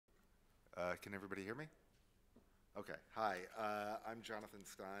Can everybody hear me? Okay. Hi, I'm Jonathan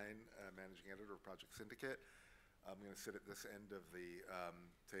Stein, Managing Editor of Project Syndicate. I'm going to sit at this end of the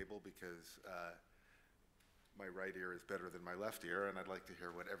table because my right ear is better than my left ear, and I'd like to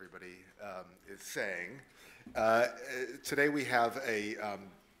hear what everybody is saying. Today we have a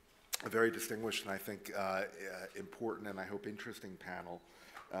very distinguished and I think important and I hope interesting panel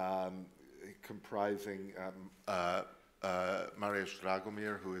comprising Marius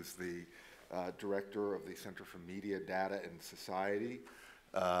Dragomir, who is the director of the Center for Media, Data, and Society.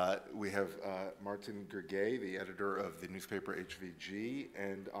 We have Marton Gergely, the editor of the newspaper HVG,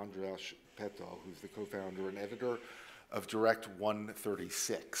 and Andras Petho, who's the co-founder and editor of Direct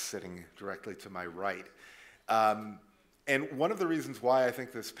 136, sitting directly to my right. And one of the reasons why I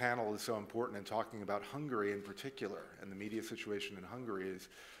think this panel is so important in talking about Hungary in particular, and the media situation in Hungary is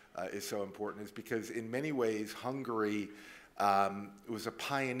so important, is because in many ways Hungary was a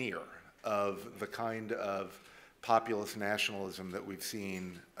pioneer of the kind of populist nationalism that we've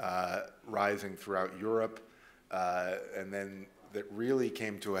seen rising throughout Europe, and then that really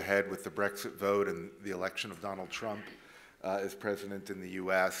came to a head with the Brexit vote and the election of Donald Trump as president in the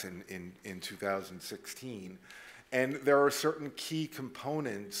US in 2016. And there are certain key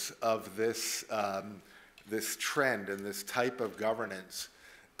components of this, this trend and this type of governance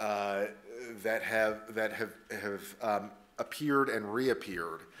that have appeared and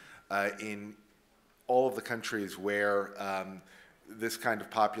reappeared in all of the countries where this kind of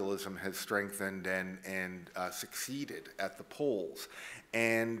populism has strengthened and succeeded at the polls.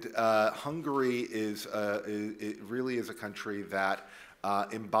 And Hungary it really is a country that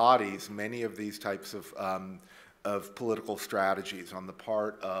embodies many of these types of political strategies on the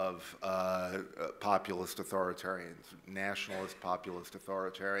part of populist authoritarians, nationalist populist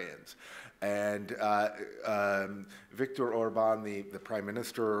authoritarians. And Viktor Orbán, the Prime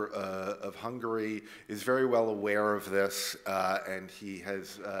Minister of Hungary, is very well aware of this, and he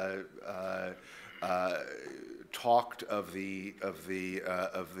has talked of his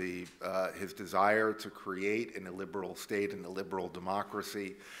desire to create an illiberal state, an illiberal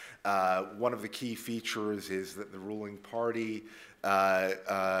democracy. One of the key features is that the ruling party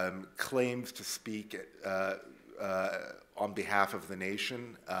claims to speak on behalf of the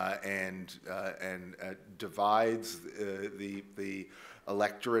nation and divides the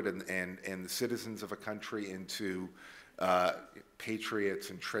electorate and the citizens of a country into patriots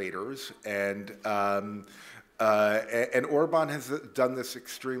and traitors. And Orbán has done this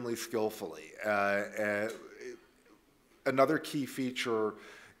extremely skillfully. Another key feature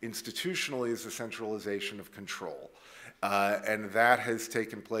institutionally is the centralization of control. And that has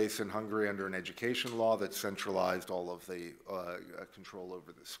taken place in Hungary under an education law that centralized all of the control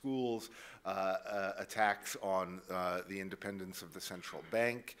over the schools, attacks on the independence of the central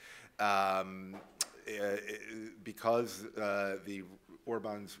bank. Because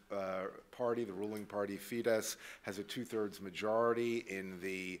Orbán's party, the ruling party Fidesz, has a 2/3 majority in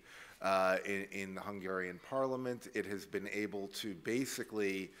the Hungarian parliament, it has been able to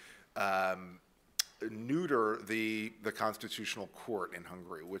basically neuter the Constitutional Court in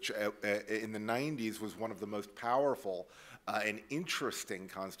Hungary, which in the 90s was one of the most powerful and interesting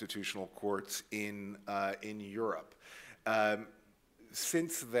constitutional courts in Europe.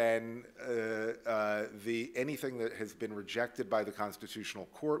 Since then, anything that has been rejected by the Constitutional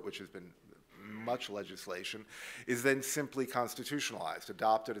Court, which has been much legislation, is then simply constitutionalized,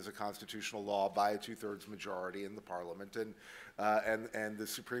 adopted as a constitutional law by a 2/3 majority in the parliament, and the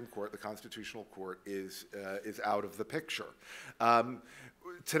Supreme Court, the Constitutional Court, is out of the picture.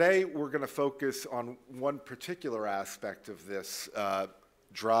 Today, we're going to focus on one particular aspect of this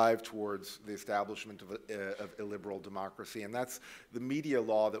drive towards the establishment of illiberal democracy, and that's the media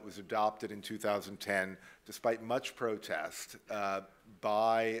law that was adopted in 2010, despite much protest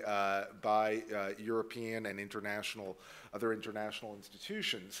by European and other international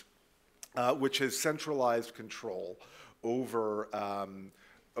institutions, which has centralized control over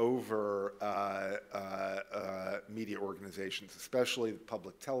media organizations, especially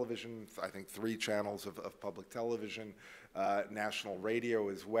public television. I think 3 channels of public television, national radio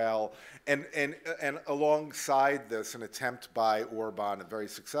as well, and alongside this, an attempt by Orbán, a very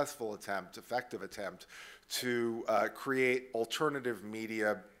successful attempt, effective attempt, to create alternative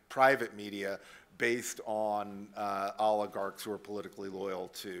media, private media, based on oligarchs who are politically loyal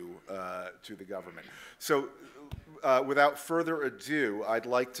to the government. So, without further ado, I'd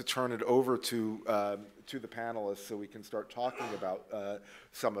like to turn it over to the panelists so we can start talking about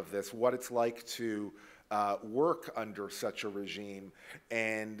some of this, what it's like to work under such a regime,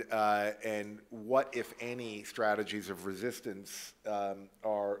 and what, if any, strategies of resistance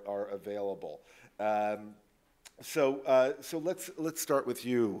are available. So let's start with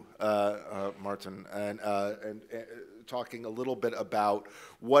you, Marton, and talking a little bit about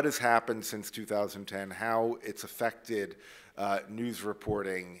what has happened since 2010, how it's affected news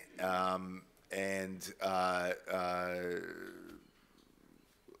reporting, and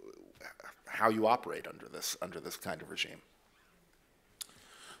how you operate under this kind of regime.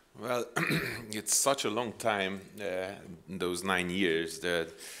 Well, it's such a long time, those 9 years, that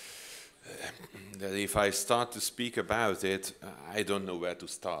if I start to speak about it, I don't know where to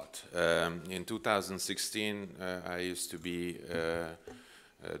start. In 2016, I used to be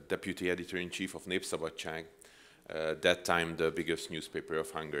deputy editor-in-chief of Népszabadság, that time the biggest newspaper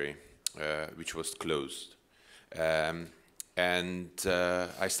of Hungary, which was closed. And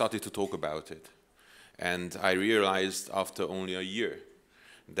I started to talk about it. And I realized after only a year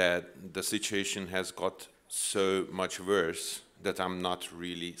that the situation has got so much worse that I'm not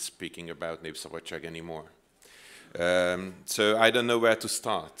really speaking about Népszabadság anymore. So I don't know where to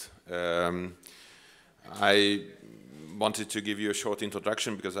start. I wanted to give you a short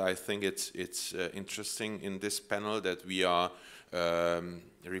introduction because I think it's interesting in this panel that we are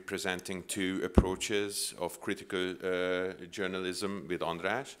representing two approaches of critical journalism with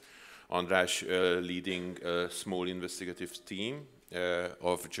Andras. Andras leading a small investigative team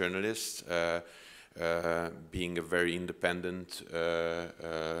of journalists, being a very independent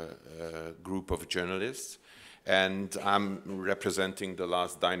group of journalists, and I'm representing the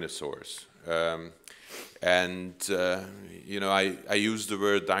last dinosaurs. You know, I use the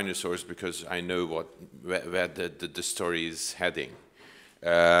word dinosaurs because I know where the story is heading.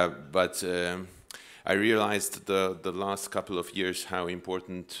 But I realized the last couple of years how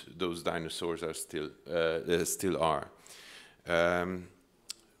important those dinosaurs are still are.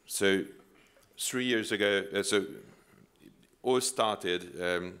 So 3 years ago, so all started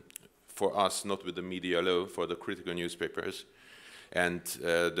for us, not with the media law, for the critical newspapers and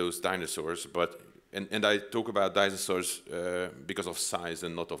those dinosaurs, but, and I talk about dinosaurs because of size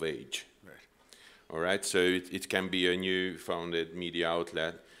and not of age. Right. All right, so it can be a new founded media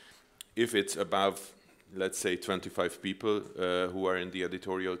outlet. If it's above, let's say, 25 people who are in the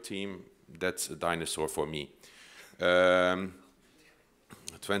editorial team, that's a dinosaur for me.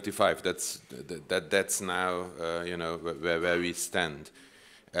 25. That's now you know where we stand.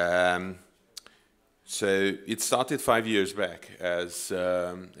 So it started 5 years back as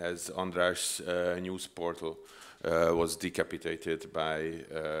Andras' news portal was decapitated by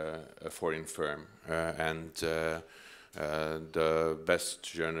a foreign firm, and the best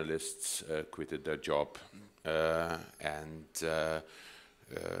journalists quitted their job, and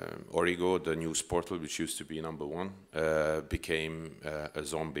Origo, the news portal, which used to be #1, became a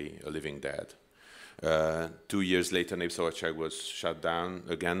zombie, a living dead. 2 years later, Népszabadság was shut down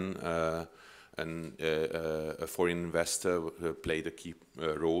again, and a foreign investor played a key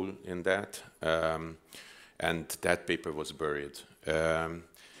role in that, and that paper was buried.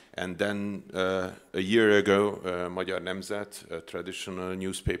 And then a year ago, Magyar Nemzet, a traditional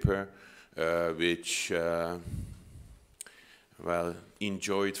newspaper, which well,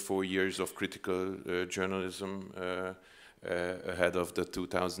 enjoyed 4 years of critical journalism ahead of the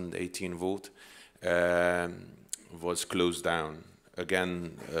 2018 vote, was closed down.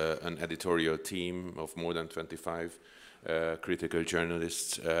 Again, an editorial team of more than 25 critical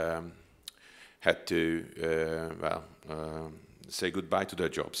journalists had to, well, say goodbye to their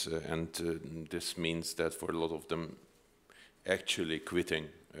jobs. And this means that for a lot of them, actually quitting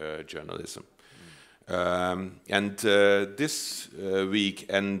journalism. This week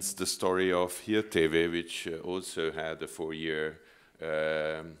ends the story of Hír TV, which also had a 4-year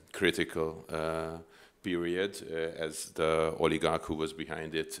critical period, as the oligarch who was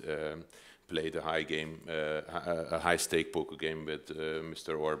behind it played a a high-stake poker game with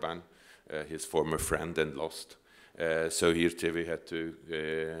Mr. Orbán, his former friend, and lost. So Hír TV had to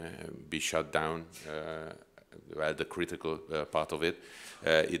be shut down. Well, the critical part of it.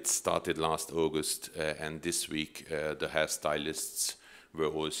 It started last August, and this week the hairstylists were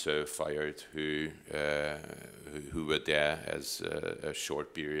also fired who were there as a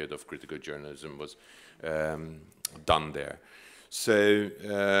short period of critical journalism was done there. So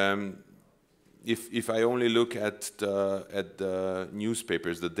if I only look at the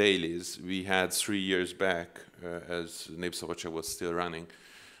newspapers, the dailies, we had 3 years back, as Népszabadság was still running,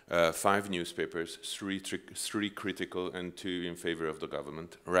 5 newspapers, 3 critical and 2 in favor of the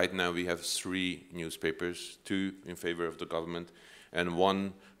government. Right now we have 3 newspapers, 2 in favor of the government, and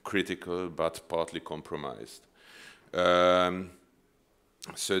 1 critical but partly compromised.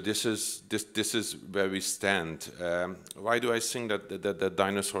 So this is where we stand. Why do I think that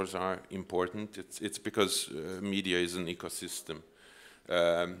dinosaurs are important? It's because media is an ecosystem.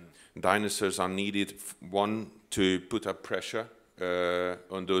 Dinosaurs are needed, one, to put up pressure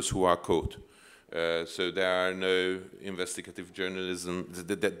on those who are caught. So there are no investigative journalism,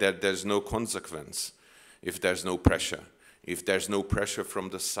 there's no consequence if there's no pressure. If there's no pressure from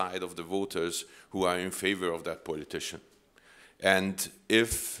the side of the voters who are in favor of that politician. And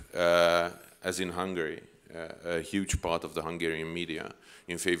if, as in Hungary, a huge part of the Hungarian media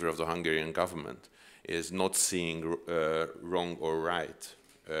in favor of the Hungarian government is not seeing wrong or right,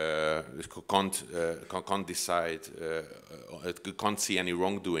 can't decide, can't see any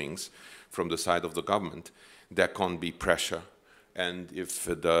wrongdoings from the side of the government, there can't be pressure. And if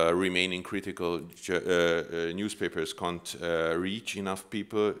the remaining critical newspapers can't reach enough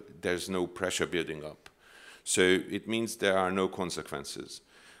people, there's no pressure building up. So it means there are no consequences.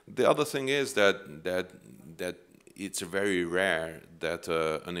 The other thing is that it's very rare that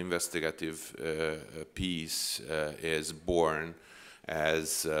an investigative piece is born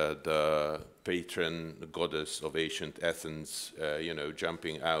as the patron goddess of ancient Athens, you know,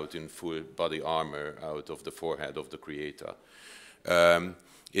 jumping out in full body armor out of the forehead of the creator.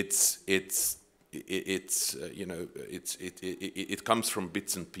 It comes from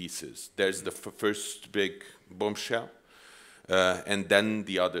bits and pieces. There's the first big bombshell, and then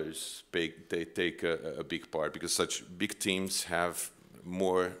the others they take a big part, because such big teams have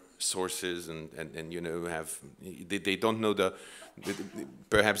more sources and you know, they don't know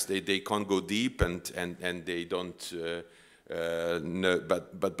perhaps they can't go deep and they don't no,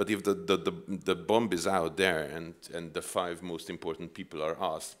 but if the bomb is out there and the 5 most important people are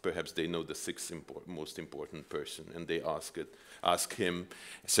asked, perhaps they know the 6th most important person, and they ask him.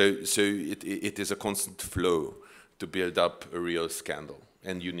 So it is a constant flow to build up a real scandal,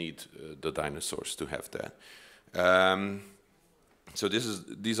 and you need the dinosaurs to have that. So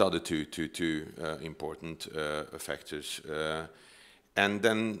these are the two important factors. And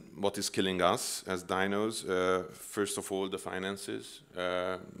then what is killing us as dinos? First of all, the finances,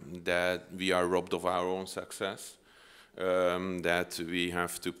 that we are robbed of our own success, that we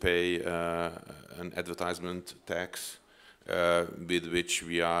have to pay an advertisement tax with which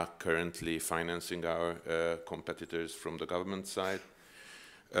we are currently financing our competitors from the government side.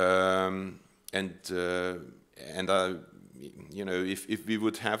 You know, if we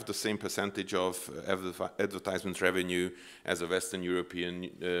would have the same percentage of advertisement revenue as a Western European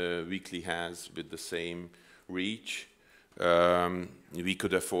weekly has, with the same reach, we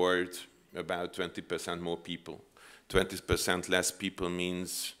could afford about 20% more people. 20% less people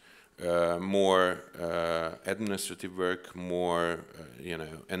means more administrative work, more you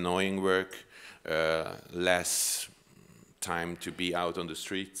know, annoying work, less time to be out on the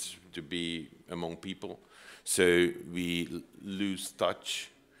streets, to be among people. So we lose touch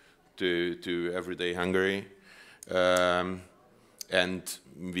to everyday Hungary, and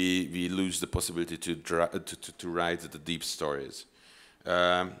we lose the possibility to write the deep stories.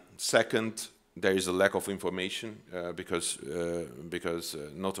 Second, there is a lack of information because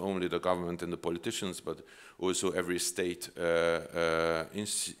not only the government and the politicians, but also every state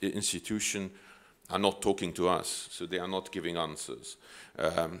institution are not talking to us, so they are not giving answers.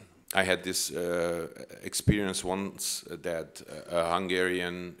 I had this experience once that a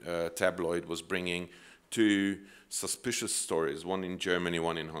Hungarian tabloid was bringing 2 suspicious stories, one in Germany,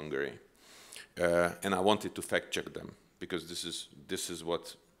 one in Hungary. And I wanted to fact check them, because this is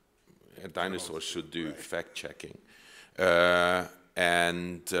what a dinosaur should do, right. Fact checking.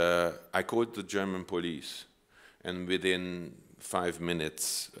 And I called the German police, and within 5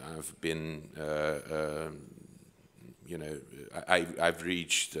 minutes I've been you know, I've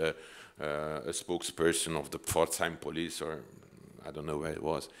reached a spokesperson of the Pforzheim police, or I don't know where it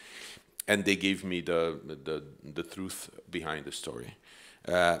was, and they gave me the truth behind the story.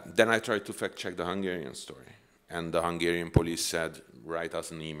 Then I tried to fact check the Hungarian story, and the Hungarian police said, write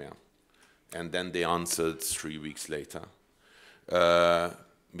us an email. And then they answered 3 weeks later,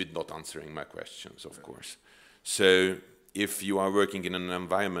 with not answering my questions, of course. So if you are working in an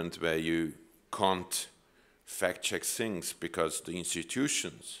environment where you can't fact-check things because the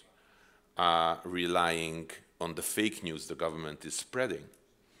institutions are relying on the fake news the government is spreading,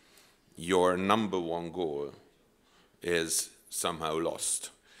 your #1 goal is somehow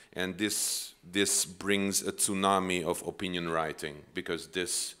lost. And this brings a tsunami of opinion writing, because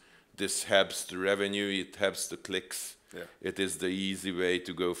this helps the revenue, it helps the clicks, yeah. It is the easy way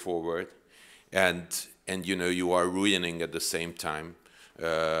to go forward, and you know, you are ruining at the same time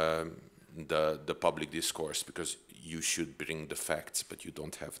the public discourse, because you should bring the facts, but you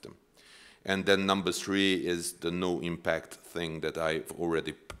don't have them. And then number 3 is the no impact thing that I've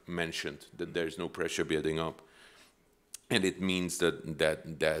already mentioned, that there's no pressure building up. And it means that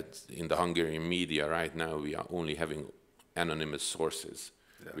in the Hungarian media right now we are only having anonymous sources,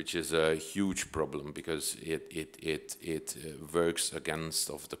 which is a huge problem because it works against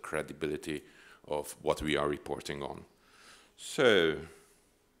of the credibility of what we are reporting on. So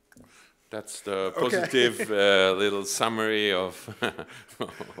that's the positive little summary of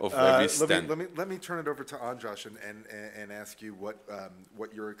where we stand. Let me turn it over to Andras and ask you what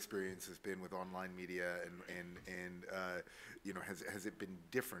your experience has been with online media and you know, has it been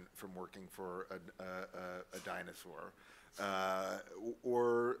different from working for a dinosaur,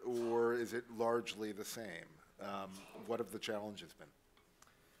 or is it largely the same? What have the challenges been?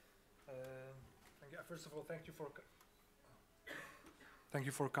 First of all, thank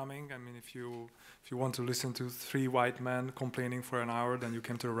you for coming. I mean, if you want to listen to 3 white men complaining for an hour, then you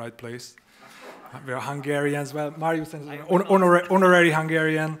came to the right place. We are Hungarians. Well, Marius is an honorary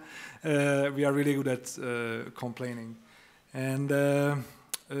Hungarian. We are really good at complaining. And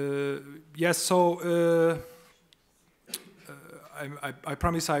yes, so I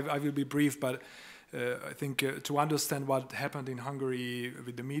promise I will be brief, but I think to understand what happened in Hungary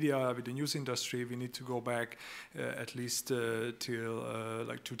with the media, with the news industry, we need to go back at least till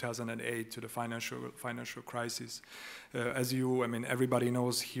like 2008 to the financial crisis. As I mean, everybody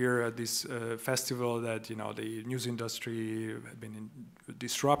knows here at this festival that, you know, the news industry had been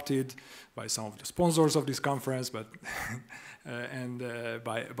disrupted by some of the sponsors of this conference, but and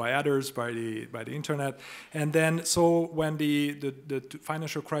by others, by the internet. And then, so when the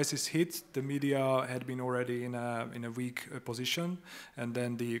financial crisis hit, the media had been already in a weak position, and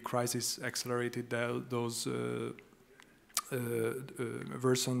then the crisis accelerated those.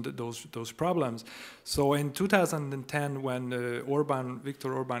 Worsened those problems. So in 2010, when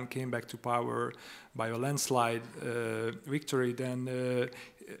Viktor Orbán came back to power by a landslide victory, then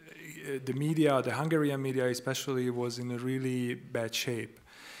the media, the Hungarian media especially, was in a really bad shape.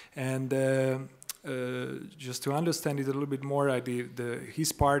 And just to understand it a little bit more,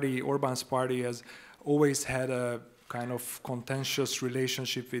 his party, Orbán's party, has always had a kind of contentious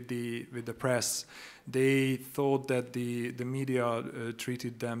relationship with the press. They thought that the media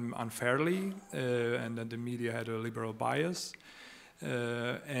treated them unfairly, and that the media had a liberal bias.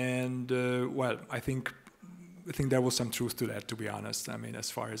 Well, I think there was some truth to that, to be honest. I mean,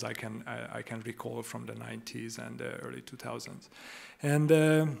 as far as I can recall from the 90s and the early 2000s.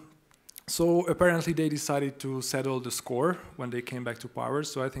 And so apparently they decided to settle the score when they came back to power.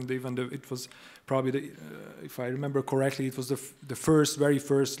 So I think it was probably, if I remember correctly, it was the very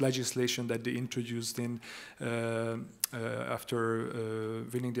first legislation that they introduced in after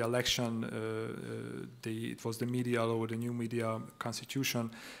winning the election. It was the media law, the new media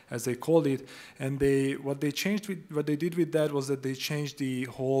constitution, as they called it. And what they did with that was that they changed the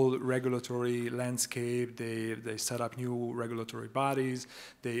whole regulatory landscape. They set up new regulatory bodies.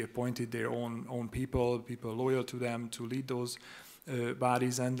 They appointed their own people loyal to them to lead those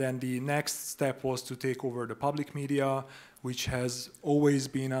bodies. And then the next step was to take over the public media, which has always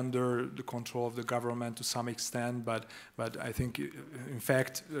been under the control of the government to some extent, but I think, in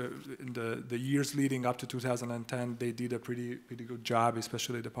fact, in the years leading up to 2010, they did a pretty good job,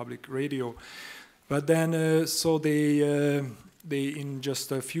 especially the public radio. But then, so they in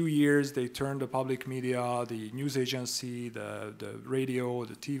just a few years, they turned the public media, the news agency, the radio,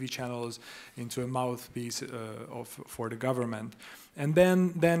 the TV channels into a mouthpiece for the government. And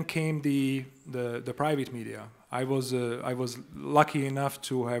then came the private media. I was lucky enough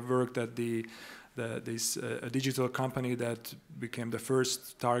to have worked at this digital company that became the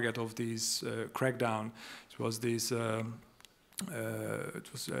first target of this crackdown. It was this. It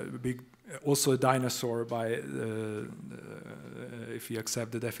was a big, also a dinosaur by, if you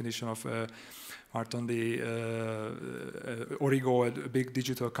accept the definition of Marton, Origo, a big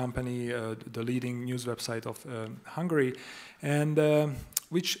digital company, the leading news website of Hungary, and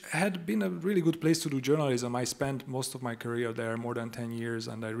which had been a really good place to do journalism. I spent most of my career there, more than 10 years,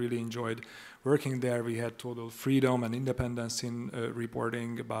 and I really enjoyed working there. We had total freedom and independence in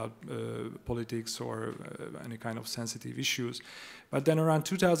reporting about politics or any kind of sensitive issues. But then around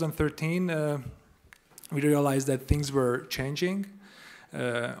 2013, we realized that things were changing.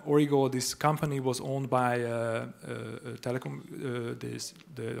 Origo, this company, was owned by the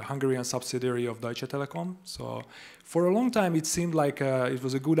Hungarian subsidiary of Deutsche Telekom. So for a long time, it seemed like it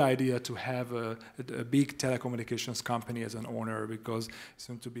was a good idea to have a big telecommunications company as an owner, because it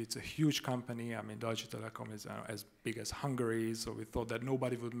seemed to be it's a huge company. I mean, Deutsche Telekom is as big as Hungary, so we thought that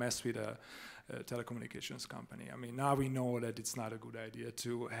nobody would mess with a telecommunications company. I mean, now we know that it's not a good idea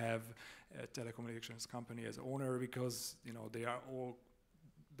to have a telecommunications company as owner, because there are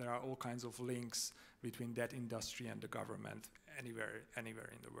all kinds of links between that industry and the government anywhere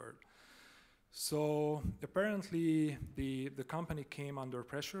in the world. So apparently the company came under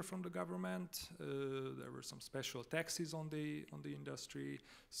pressure from the government. There were some special taxes on the industry.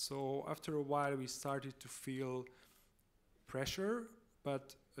 So after a while we started to feel pressure,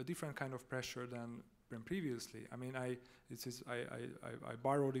 but a different kind of pressure than previously. I mean, I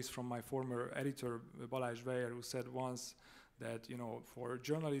borrowed this from my former editor, Balázs Weyer, who said once that, for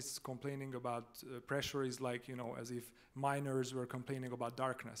journalists, complaining about pressure is like, as if miners were complaining about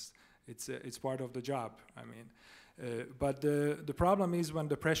darkness. It's part of the job. I mean, but the problem is when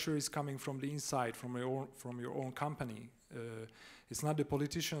the pressure is coming from the inside, from your own company. It's not the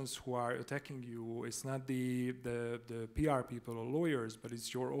politicians who are attacking you. It's not the PR people or lawyers, but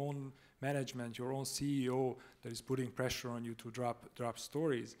it's your own management, your own CEO that is putting pressure on you to drop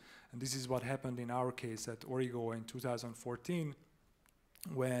stories. And this is what happened in our case at Origo in 2014,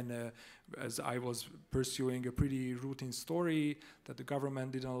 when as I was pursuing a pretty routine story that the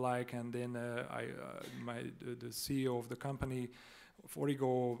government didn't like, and then the CEO of the company of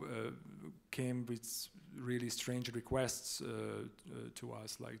Origo came with really strange requests to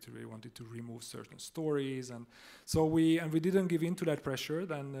us, like they wanted to remove certain stories, and so we didn't give in to that pressure.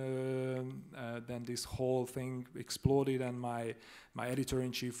 Then this whole thing exploded, and my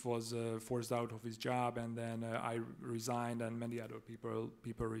editor-in-chief was forced out of his job, and then I resigned, and many other people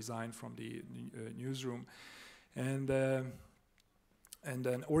resigned from the newsroom, and then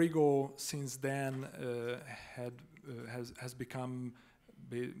Origo since then has become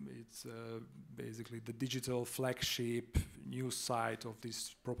basically the digital flagship news site of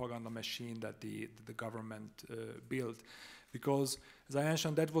this propaganda machine that the government built. Because, as I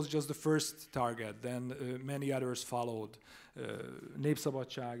mentioned, that was just the first target. Then many others followed.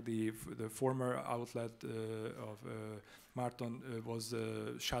 Népszabadság, the former outlet of Marton, was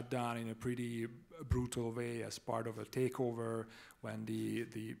shut down in a pretty brutal way as part of a takeover, when the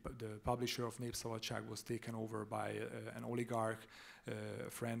publisher of Népszabadság was taken over by an oligarch, a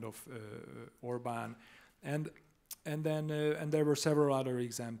friend of Orbán, and there were several other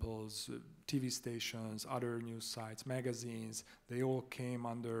examples, TV stations, other news sites, magazines. They all came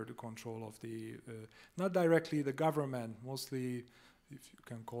under the control of the, not directly the government, mostly, if you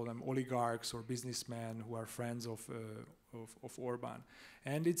can call them oligarchs or businessmen who are friends of Orbán.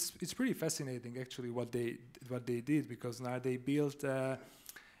 And it's pretty fascinating actually what they did, because now they built an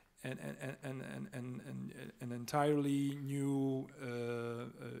entirely new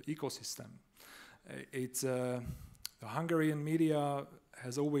ecosystem. It's the Hungarian media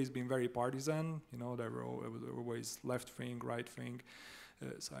has always been very partisan. There were always left-wing, right-wing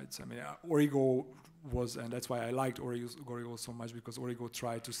sides. I mean, Origo was, and that's why I liked Origo so much, because Origo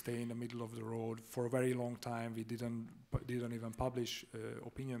tried to stay in the middle of the road for a very long time. We didn't even publish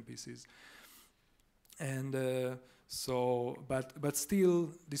opinion pieces, and but still,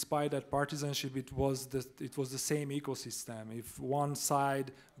 despite that partisanship, it was the same ecosystem. If one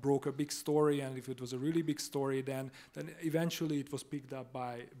side broke a big story, and if it was a really big story, then eventually it was picked up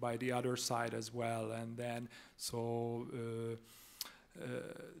by the other side as well, and then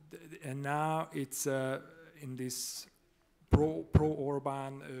and now it's in this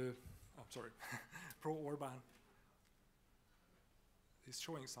pro-Orbán. Pro-Orbán. He's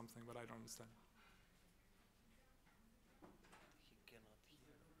showing something, but I don't understand.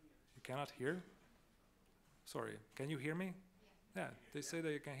 You cannot hear? Sorry, can you hear me? Yeah, they say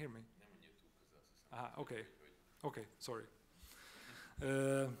that you can hear me. Okay. Okay, sorry.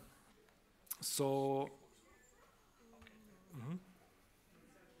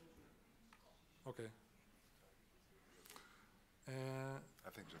 Okay. I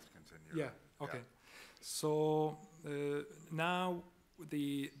think just continue. Yeah, okay. Yeah. So now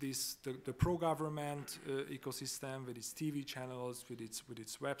the pro-government ecosystem with its TV channels, with its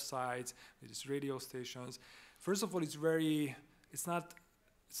websites, with its radio stations. First of all, it's not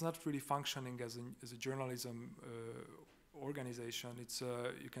really functioning as a journalism organization. It's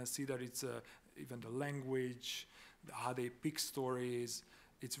you can see that it's even the language, how they pick stories.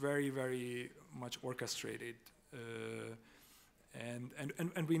 It's very, very much orchestrated.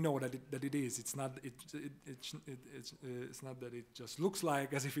 And we know that it is. It's not that it just looks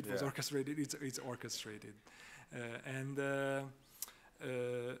like as if it was orchestrated. It's orchestrated, and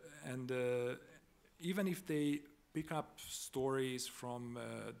even if they pick up stories from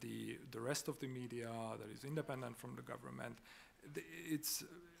the rest of the media that is independent from the government.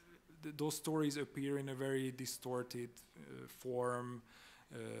 Those stories appear in a very distorted form.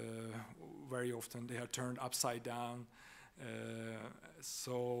 Very often they are turned upside down.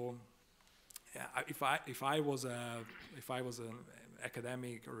 So, yeah, if I was an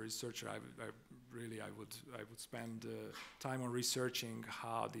academic or researcher, I would spend time on researching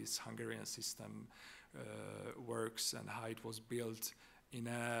how this Hungarian system works and how it was built in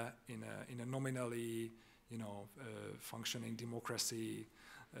a nominally, functioning democracy.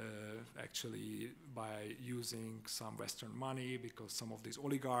 Actually, by using some Western money, because some of these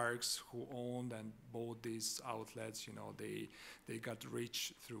oligarchs who owned and bought these outlets, they got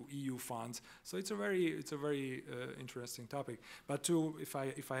rich through EU funds. So it's a very interesting topic. But if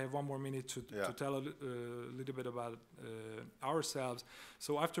I have one more minute to tell a little bit about ourselves.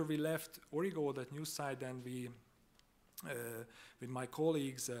 So after we left Origo, that news site, then we. With my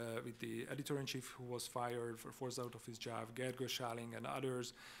colleagues, with the editor-in-chief who was fired, forced out of his job, Gergely and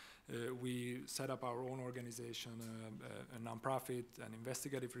others, we set up our own organization, a nonprofit, an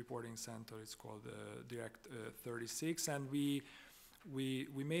investigative reporting center. It's called Direct 36, and we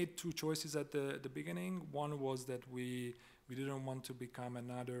made two choices at the beginning. One was that we didn't want to become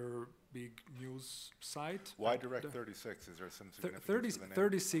another big news site. Why Direct 36? Is there some significance to the name?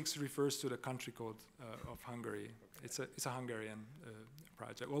 36 refers to the country code of Hungary. Okay. It's a Hungarian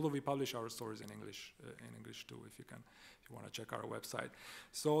project. Although we publish our stories in English too, if you want to check our website.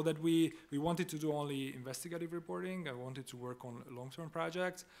 So that we wanted to do only investigative reporting. I wanted to work on long-term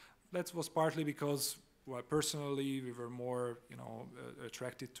projects. That was partly because, well, personally, we were more,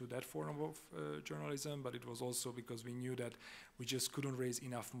 attracted to that form of journalism, but it was also because we knew that we just couldn't raise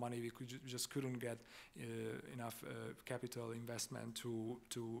enough money. We just couldn't get enough capital investment to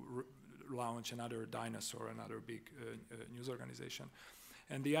launch another dinosaur, another big news organization.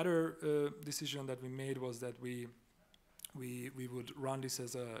 And the other decision that we made was that we would run this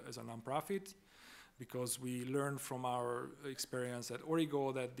as a nonprofit, because we learned from our experience at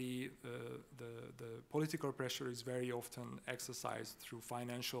Origo that the political pressure is very often exercised through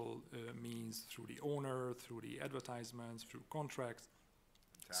financial means, through the owner, through the advertisements, through contracts.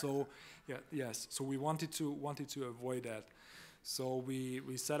 Exactly. So so we wanted to avoid that. So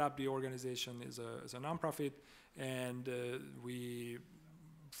we set up the organization as a nonprofit, and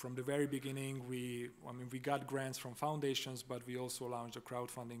from the very beginning, we got grants from foundations, but we also launched a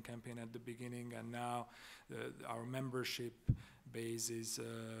crowdfunding campaign at the beginning, and now our membership base is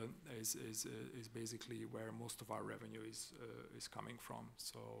basically where most of our revenue is coming from.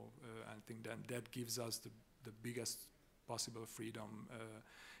 So I think that gives us the biggest possible freedom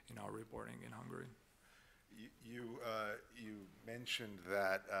in our reporting in Hungary. You mentioned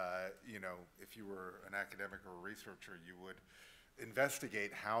that if you were an academic or a researcher, you would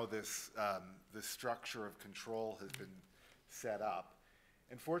investigate how this structure of control has been set up.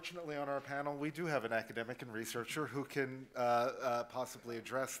 And fortunately, on our panel, we do have an academic and researcher who can possibly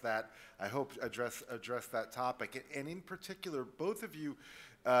address that. I hope address that topic. And in particular, both of you,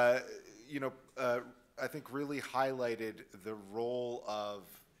 I think really highlighted the role of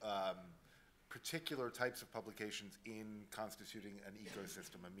particular types of publications in constituting an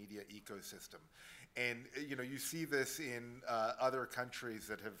ecosystem, a media ecosystem. And you see this in other countries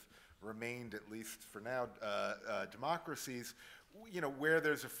that have remained, at least for now, democracies, where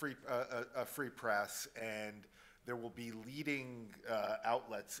there's a free press, and there will be leading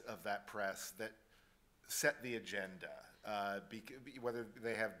outlets of that press that set the agenda, whether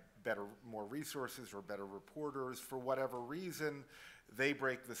they have more resources or better reporters. For whatever reason, they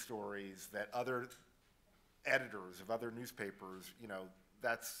break the stories that other editors of other newspapers,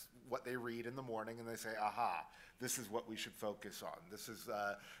 that's what they read in the morning, and they say, aha, this is what we should focus on. This is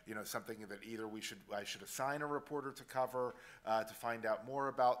something that either I should assign a reporter to cover to find out more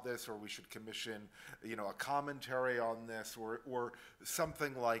about this, or we should commission a commentary on this, or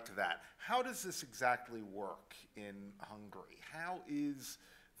something like that. How does this exactly work in Hungary? How is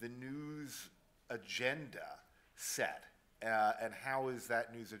the news agenda set, and how is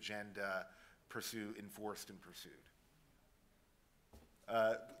that news agenda enforced and pursued?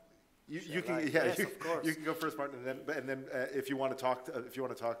 You can go first, Martin, and then if you want to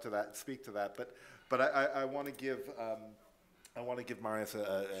speak to that. But I want to give Marius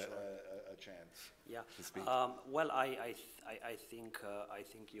a chance. Yeah. To speak. Well, I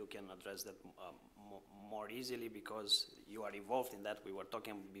think you can address that more easily because you are involved in that. We were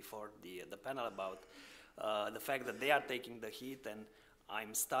talking before the panel about the fact that they are taking the heat, and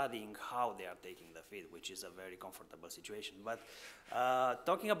I'm studying how they are taking the feed, which is a very comfortable situation. But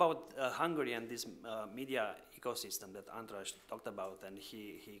talking about Hungary and this media ecosystem that Andras talked about, and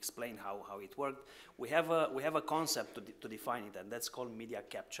he explained how it worked, we have a concept to define it, and that's called media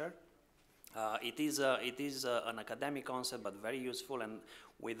capture. It is an academic concept, but very useful and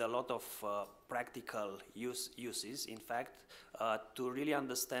with a lot of practical uses, in fact, to really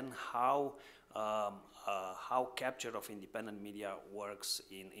understand how capture of independent media works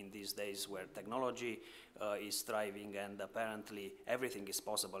in these days where technology is thriving and apparently everything is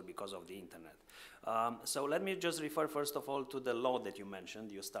possible because of the internet. So let me just refer first of all to the law that you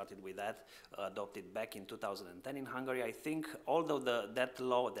mentioned. You started with that, adopted back in 2010 in Hungary. I think although that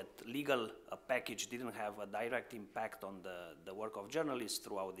law, that legal package didn't have a direct impact on the work of journalists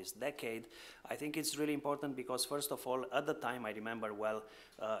throughout this decade, I think it's really important because first of all, at the time I remember well,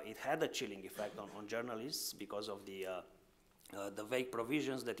 it had a chilling effect on journalists because of the vague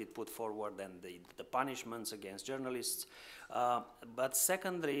provisions that it put forward and the punishments against journalists. But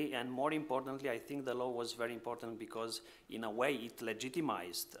secondly, and more importantly, I think the law was very important because in a way it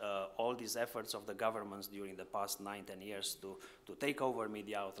legitimized all these efforts of the governments during the past 9-10 years to take over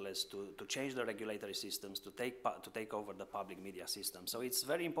media outlets, to change the regulatory systems, to take over the public media system. So it's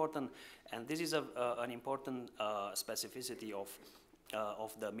very important, and this is an important specificity of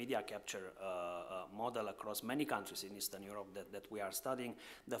the media capture model across many countries in Eastern Europe that we are studying,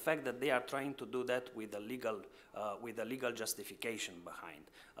 the fact that they are trying to do that with a legal justification behind.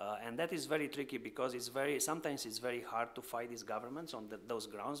 And that is very tricky because sometimes it's very hard to fight these governments on those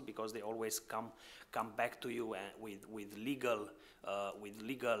grounds because they always come back to you with legal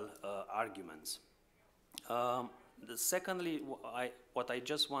arguments. Secondly, what I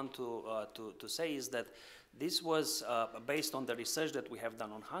just want to say is that this was based on the research that we have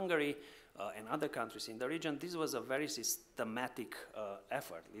done on Hungary and other countries in the region. This was a very systematic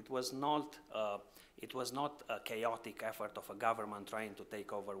effort. It was not a chaotic effort of a government trying to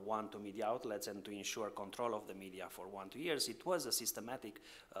take over 1-2 media outlets and to ensure control of the media for 1-2 years. It was a systematic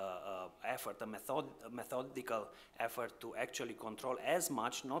effort, a methodical effort to actually control as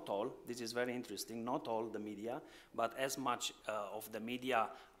much, not all, this is very interesting, not all the media, but as much of the media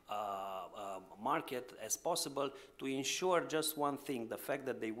market as possible to ensure just one thing, the fact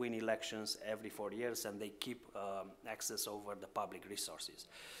that they win elections every 4 years and they keep access over the public resources.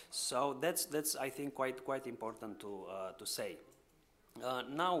 So that's I think quite important to say.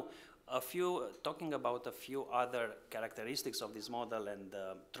 Now, talking about a few other characteristics of this model and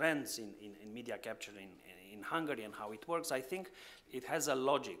trends in media capture in Hungary and how it works, I think it has a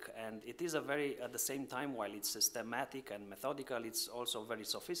logic, and it is at the same time, while it's systematic and methodical, it's also very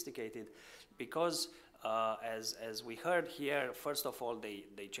sophisticated because as we heard here, first of all,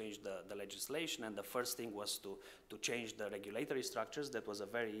 they changed the legislation, and the first thing was to change the regulatory structures. That was a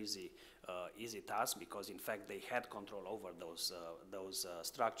very easy task because, in fact, they had control over those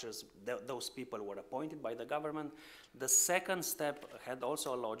structures. Those people were appointed by the government. The second step had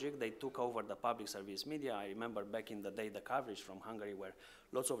also a logic. They took over the public service media. I remember back in the day the coverage from Hungary where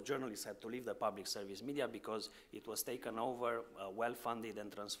lots of journalists had to leave the public service media because it was taken over, well-funded,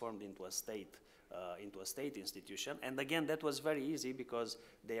 and transformed into a state institution. And again, that was very easy because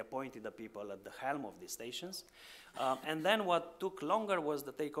they appointed the people at the helm of these stations. And then what took longer was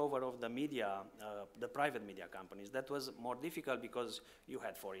the takeover of the media, the private media companies. That was more difficult because you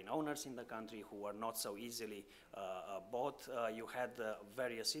had foreign owners in the country who were not so easily bought. You had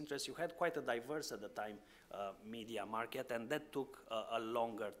various interests. You had quite a diverse, at the time, media market, and that took a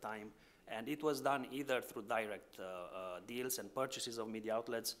longer time. And it was done either through direct deals and purchases of media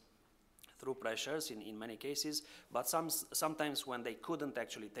outlets, through pressures in many cases, but sometimes when they couldn't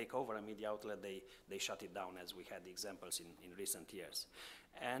actually take over a media outlet, they shut it down, as we had examples in recent years.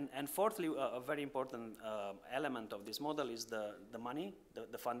 And fourthly, a very important element of this model is the money,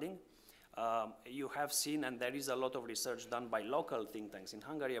 the funding. You have seen, and there is a lot of research done by local think tanks in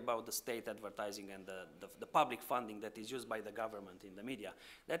Hungary about the state advertising and the public funding that is used by the government in the media.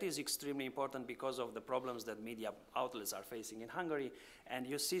 That is extremely important because of the problems that media outlets are facing in Hungary. And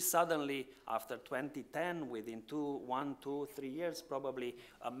you see suddenly, after 2010, within 1, 2, 3 years probably,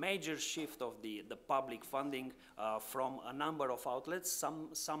 a major shift of the public funding from a number of outlets.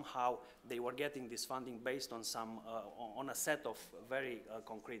 Somehow they were getting this funding based on on a set of very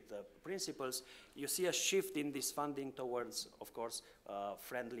concrete principles. You see a shift in this funding towards, of course,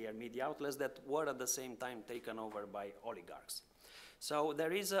 friendlier media outlets that were at the same time taken over by oligarchs. So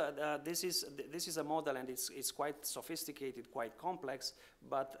there is this is a model, and it's quite sophisticated, quite complex,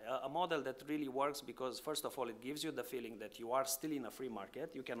 but a model that really works because, first of all, it gives you the feeling that you are still in a free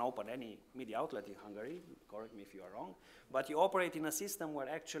market. You can open any media outlet in Hungary, correct me if you are wrong, but you operate in a system where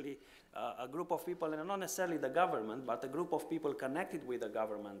actually a group of people, and not necessarily the government, but a group of people connected with the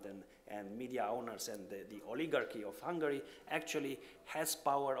government and media owners and the oligarchy of Hungary actually has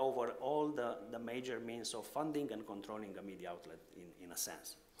power over all the major means of funding and controlling a media outlet in a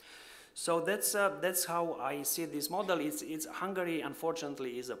sense. So that's how I see this model. Hungary,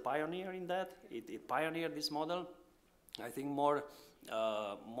 unfortunately, is a pioneer in that. It pioneered this model. I think more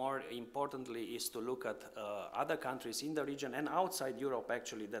importantly is to look at other countries in the region and outside Europe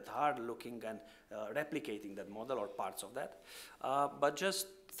actually that are looking and replicating that model or parts of that. But just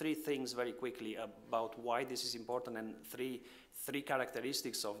three things very quickly about why this is important, and three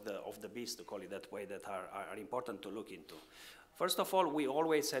characteristics of the beast, to call it that way, that are important to look into. First of all, we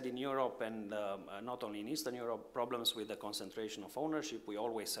always had in Europe, and not only in Eastern Europe, problems with the concentration of ownership. We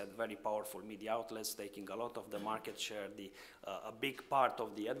always had very powerful media outlets taking a lot of the market share, a big part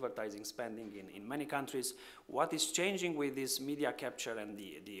of the advertising spending in many countries. What is changing with this media capture and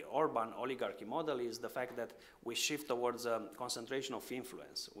the Orbán oligarchy model is the fact that we shift towards a concentration of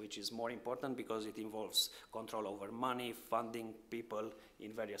influence, which is more important because it involves control over money, funding, people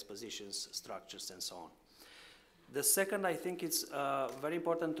in various positions, structures, and so on. The second, I think it's very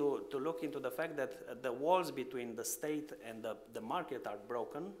important to look into the fact that the walls between the state and the market are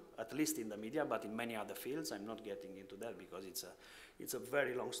broken, at least in the media, but in many other fields. I'm not getting into that because it's a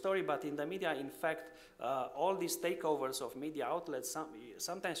very long story, but in the media, in fact, all these takeovers of media outlets,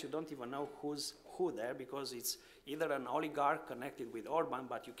 sometimes you don't even know who's who there, because it's either an oligarch connected with Orbán,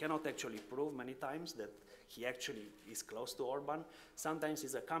 but you cannot actually prove many times that he actually is close to Orbán. Sometimes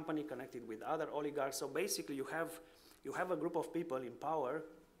it's a company connected with other oligarchs. So basically you have a group of people in power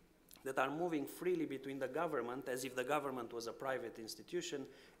that are moving freely between the government as if the government was a private institution,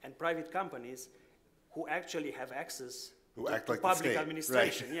 and private companies who actually have access to public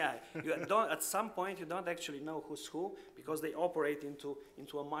administration. Right. Yeah, at some point you don't actually know who's who, because they operate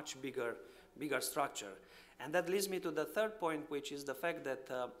into a much bigger structure. And that leads me to the third point, which is the fact that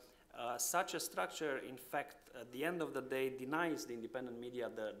such a structure, in fact, at the end of the day, denies the independent media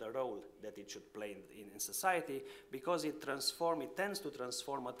the role that it should play in society, because it tends to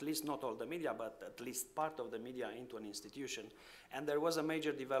transform at least not all the media, but at least part of the media into an institution. And there was a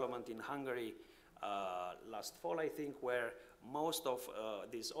major development in Hungary last fall, I think, where most of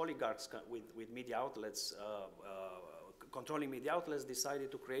these oligarchs with media outlets, controlling media outlets,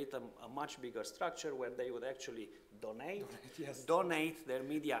 decided to create a much bigger structure where they would actually donate their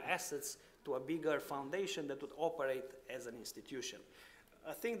media assets to a bigger foundation that would operate as an institution.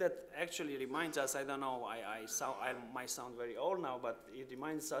 A thing that actually reminds us, I don't know, I might sound very old now, but it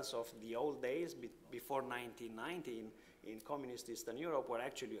reminds us of the old days before 1990 in communist Eastern Europe, where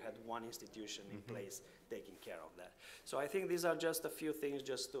actually you had one institution in place taking care of that. So I think these are just a few things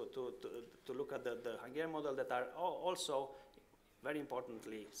just to look at the Hungarian model that are also very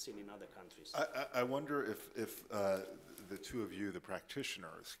importantly seen in other countries. I wonder if the two of you, the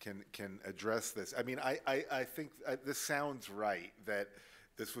practitioners, can address this. I mean, I think this sounds right, that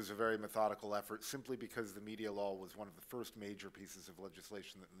this was a very methodical effort simply because the media law was one of the first major pieces of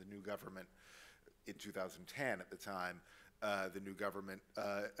legislation that the new government, in 2010 at the time, the new government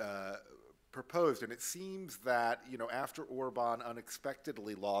proposed. And it seems that, you know, after Orbán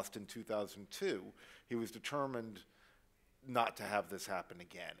unexpectedly lost in 2002, he was determined not to have this happen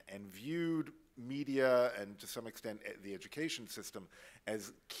again, and viewed media and to some extent the education system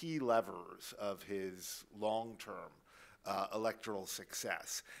as key levers of his long-term electoral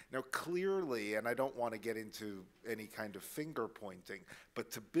success. Now clearly, and I don't want to get into any kind of finger pointing,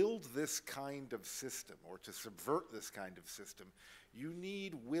 but to build this kind of system or to subvert this kind of system, you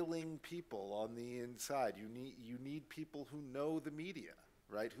need willing people on the inside. You need people who know the media,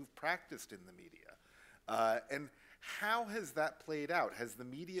 right, who've practiced in the media. And how has that played out? Has the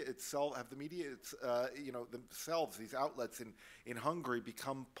media itself, you know, themselves, these outlets in Hungary,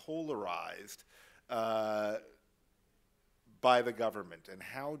 become polarized by the government? And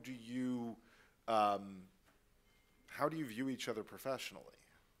how do you view each other professionally?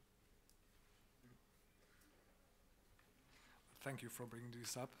 Thank you for bringing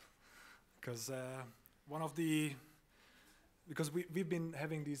this up, because because we've been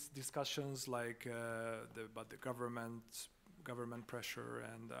having these discussions like about the government pressure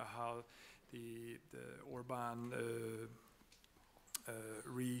and how the Orbán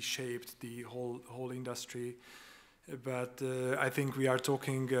reshaped the whole industry, but I think we are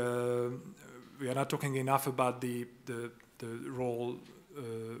talking we are not talking enough about the role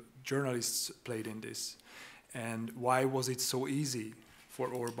journalists played in this, and why was it so easy for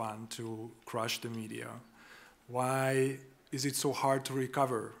Orbán to crush the media? Why is it so hard to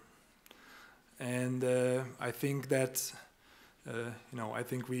recover? And I think that, I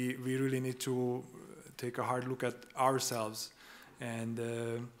think we really need to take a hard look at ourselves, and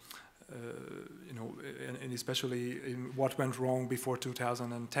and especially in what went wrong before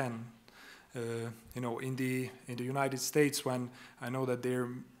 2010. In the United States, when I know that their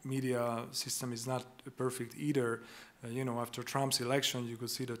media system is not perfect either, after Trump's election, you could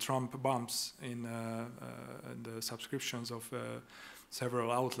see the Trump bumps in the subscriptions of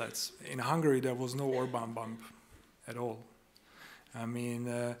several outlets. In Hungary, there was no Orbán bump at all. I mean,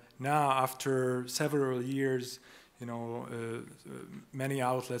 now after several years, many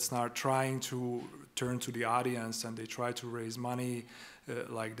outlets now are trying to turn to the audience, and they try to raise money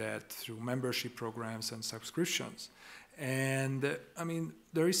like that through membership programs and subscriptions. And I mean,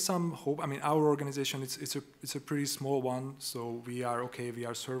 there is some hope. I mean, our organization, it's a pretty small one, so we are okay. We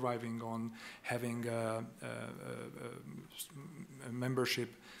are surviving on having a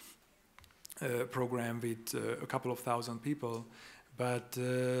membership program with a couple of thousand people. But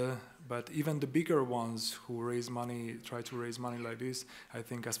even the bigger ones who raise money, try to raise money like this, I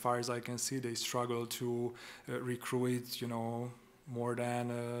think, as far as I can see, they struggle to recruit, more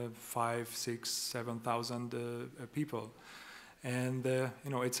than 5, 6, 7,000 people. And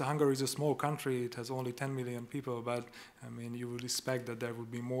Hungary is a small country; it has only 10 million people. But I mean, you would expect that there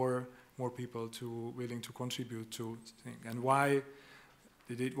would be more people willing to contribute to things. And why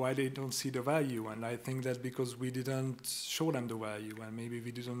they don't see the value? And I think that because we didn't show them the value, and maybe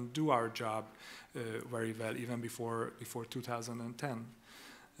we didn't do our job very well even before 2010.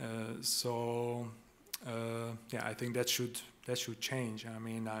 I think that should change. I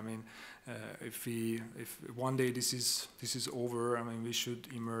mean, if one day this is over, I mean, we should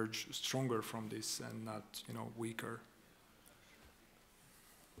emerge stronger from this and not weaker.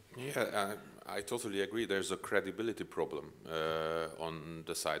 Yeah, I totally agree. There's a credibility problem on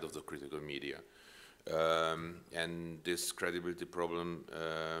the side of the critical media. And this credibility problem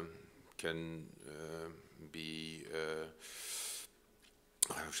can be,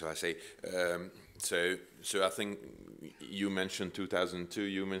 how shall I say, so I think you mentioned 2002,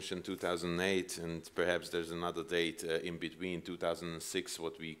 you mentioned 2008, and perhaps there's another date in between, 2006,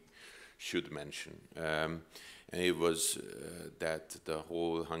 what we should mention. And it was that the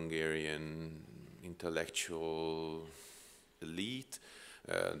whole Hungarian intellectual elite,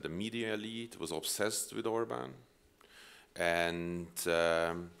 the media elite, was obsessed with Orbán, and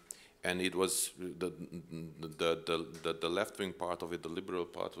it was the left-wing part of it, the liberal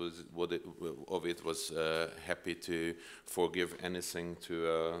part of it was happy to forgive anything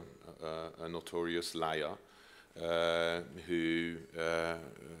to a notorious liar who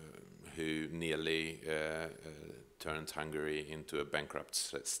nearly turned Hungary into a bankrupt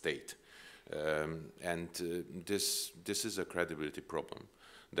state. This is a credibility problem.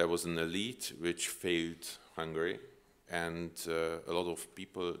 There was an elite which failed Hungary, and a lot of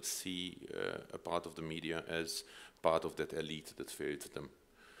people see a part of the media as part of that elite that failed them.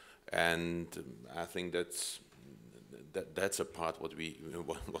 And I think that's a part what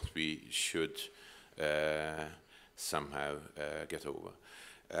we should somehow get over.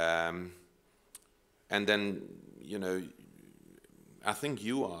 And then, I think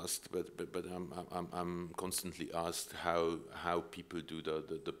you asked, but I'm constantly asked how people do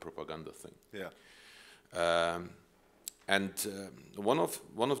the propaganda thing. Yeah. And one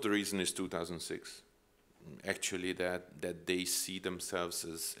of the reasons is 2006. Actually, that they see themselves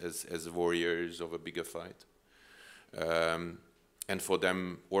as warriors of a bigger fight. And for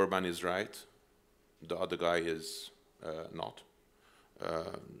them, Orbán is right, the other guy is not.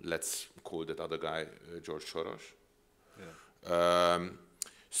 Let's call that other guy George Soros. Yeah.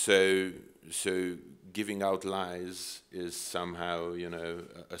 So giving out lies is somehow,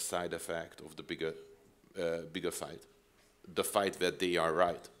 a side effect of the bigger fight, the fight that they are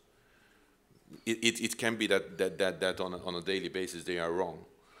right. It can be that on a daily basis they are wrong,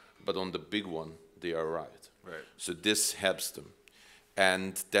 but on the big one they are right. Right. So this helps them,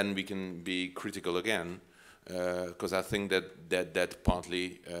 and then we can be critical again. Because I think that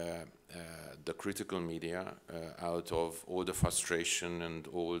partly the critical media, out of all the frustration and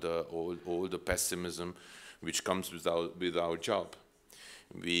all the pessimism which comes with our job,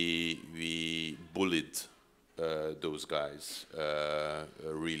 we bullied those guys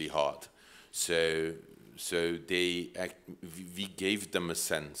really hard. So we gave them a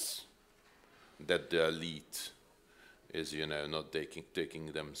sense that the elite is not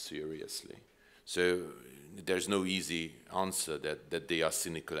taking them seriously. So there's no easy answer that they are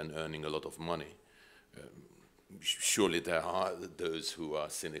cynical and earning a lot of money. Surely there are those who are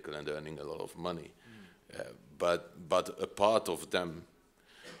cynical and earning a lot of money, but a part of them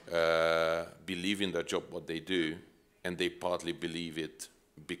believe in their job, what they do, and they partly believe it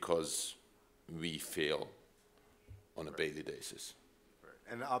because we fail on a daily basis.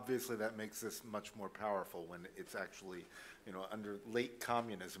 And obviously that makes this much more powerful when it's actually, you know, under late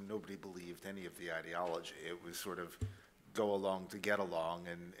communism, nobody believed any of the ideology. It was sort of go along to get along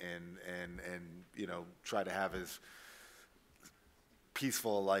and you know, try to have as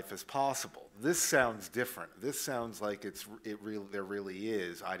peaceful a life as possible. This sounds different. This sounds like there really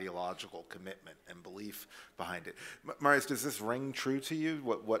is ideological commitment and belief behind it. Marius, does this ring true to you?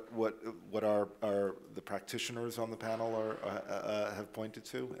 What our the practitioners on the panel have pointed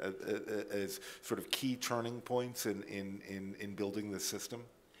to as sort of key turning points in building this system?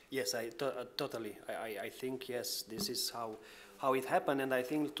 Yes, totally. I think yes, this is how it happened, and I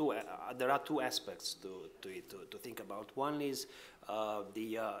think there are two aspects to it to think about. One is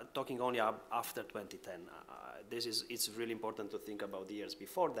talking only after 2010. It's really important to think about the years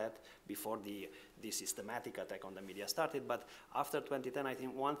before that, before the systematic attack on the media started. But after 2010, I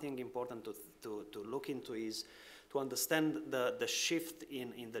think one thing important to look into is to understand the shift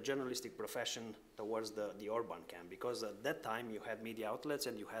in the journalistic profession towards the Orbán camp, because at that time you had media outlets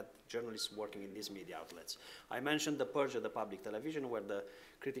and you had journalists working in these media outlets. I mentioned the purge of the public television where the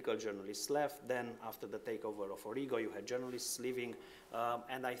critical journalists left. Then after the takeover of Origo, you had journalists leaving.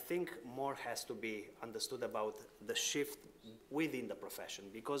 And I think more has to be understood about the shift within the profession,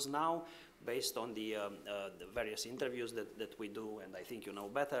 because now, based on the various interviews that we do, and I think you know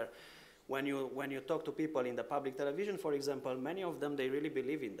better, when you talk to people in the public television, for example, many of them, they really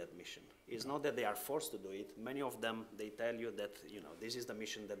believe in that mission. It's not that they are forced to do it. Many of them, they tell you that, you know, this is the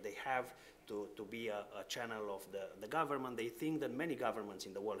mission that they have to be a channel of the government. They think that many governments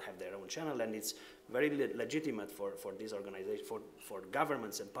in the world have their own channel, and it's very legitimate for these organizations, for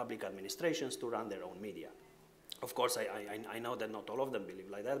governments and public administrations to run their own media. Of course, I know that not all of them believe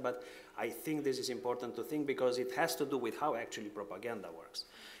like that, but I think this is important to think because it has to do with how actually propaganda works.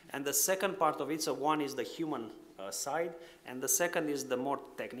 And the second part of it, so one is the human side, and the second is the more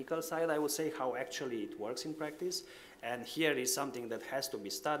technical side, I would say, how actually it works in practice. And here is something that has to be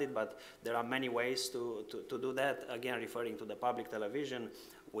studied, but there are many ways to do that. Again, referring to the public television,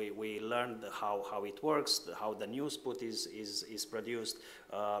 we learned how it works, how the news put is produced,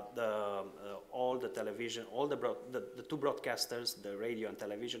 all the television, the two broadcasters, the radio and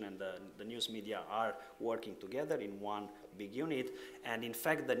television and the news media are working together in one big unit. And in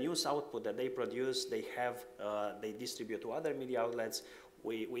fact, the news output that they produce, they distribute to other media outlets.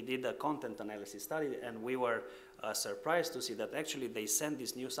 We did a content analysis study, and we were surprised to see that actually they send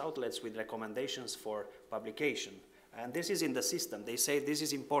these news outlets with recommendations for publication. And this is in the system. They say this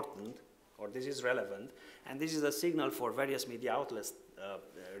is important or this is relevant, and this is a signal for various media outlets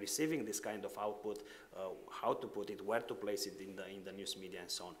receiving this kind of output, how to put it, where to place it in the news media, and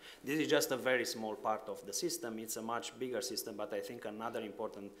so on. This is just a very small part of the system. It's a much bigger system, but I think another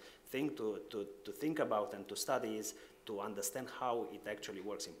important thing to think about and to study is to understand how it actually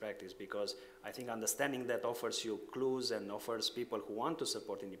works in practice, because I think understanding that offers you clues and offers people who want to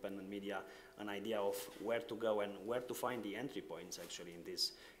support independent media an idea of where to go and where to find the entry points actually in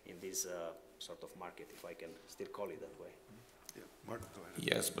this sort of market, if I can still call it that way. Yeah. Martin, go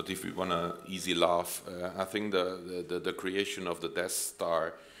ahead. Yes, but if we want an easy laugh, I think the creation of the Death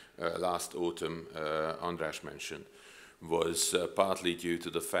Star last autumn, Andras mentioned, was partly due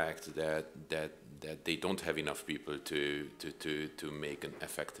to the fact that they don't have enough people to make an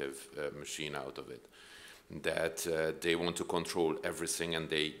effective machine out of it. That they want to control everything, and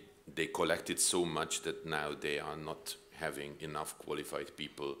they collected so much that now they are not having enough qualified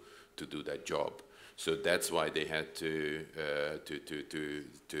people to do that job. So that's why they had to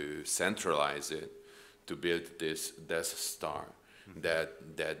centralize it, to build this Death Star. That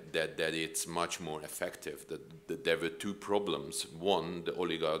it's much more effective. That there were two problems. One, the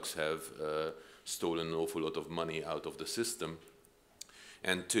oligarchs have stolen an awful lot of money out of the system,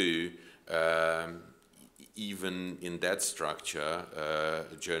 and two, even in that structure,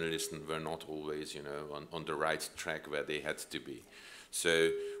 journalists were not always, you know, on the right track where they had to be.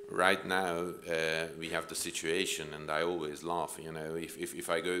 So right now we have the situation, and I always laugh. You know, if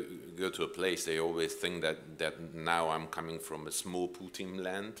I go to a place, they always think that now I'm coming from a small Putin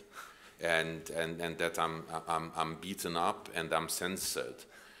land, and that I'm beaten up and I'm censored.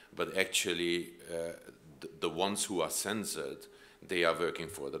 But actually, the ones who are censored, they are working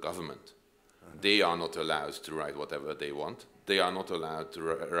for the government. They are not allowed to write whatever they want. They are not allowed to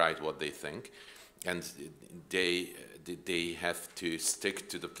write what they think, and they have to stick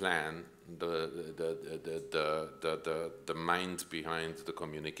to the plan the mind behind the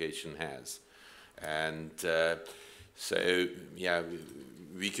communication has. And so yeah,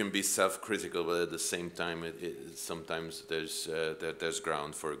 we can be self-critical, but at the same time, sometimes there's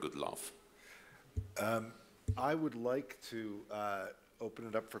ground for a good laugh. I would like to open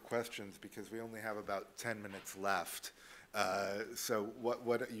it up for questions because we only have about 10 minutes left. So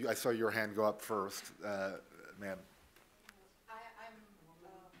I saw your hand go up first, ma'am.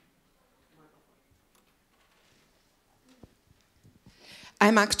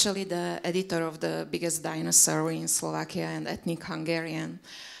 I'm actually the editor of the biggest dinosaur in Slovakia and Ethnic Hungarian.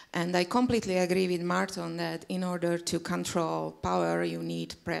 And I completely agree with Marton that in order to control power, you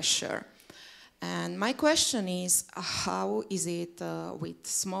need pressure. And my question is, how is it with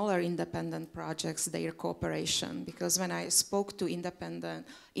smaller independent projects, their cooperation? Because when I spoke to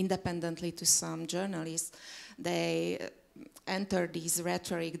independently to some journalists, they entered this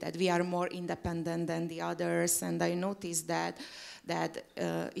rhetoric that we are more independent than the others, and I noticed that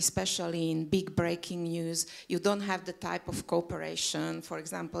especially in big breaking news, you don't have the type of cooperation, for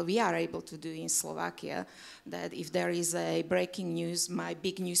example, we are able to do in Slovakia, that if there is a breaking news, my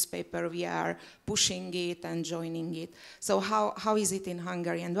big newspaper, we are pushing it and joining it. So how is it in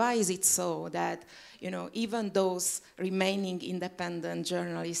Hungary, and why is it so that, you know, even those remaining independent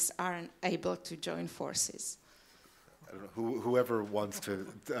journalists aren't able to join forces? I don't know, whoever wants to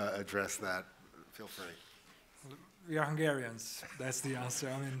address that, feel free. We are Hungarians, that's the answer.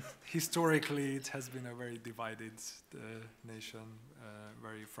 I mean, historically it has been a very divided nation,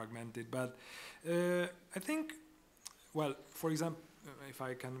 very fragmented. But I think, well, for example, if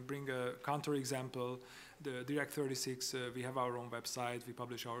I can bring a counterexample, the Direct 36, we have our own website, we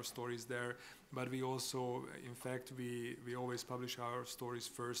publish our stories there, but we also, in fact, we always publish our stories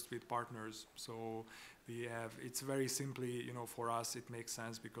first with partners. So we have, it's very simply, you know, for us it makes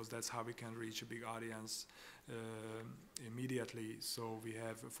sense because that's how we can reach a big audience immediately. So we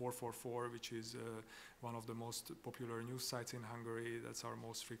have 444, which is one of the most popular news sites in Hungary. That's our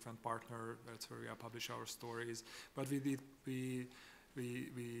most frequent partner. That's where we publish our stories. But we did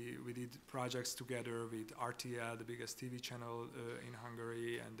projects together with RTL, the biggest TV channel in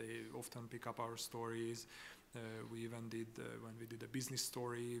Hungary, and they often pick up our stories. We even did, when we did a business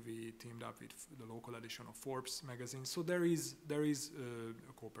story, we teamed up with the local edition of Forbes magazine. So there is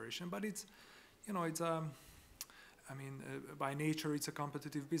a cooperation, but it's, you know, it's I mean, by nature, it's a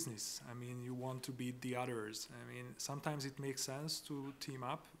competitive business. I mean, you want to beat the others. I mean, sometimes it makes sense to team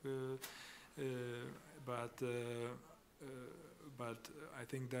up, but I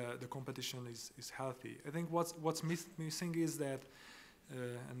think the competition is healthy. I think what's missing is that,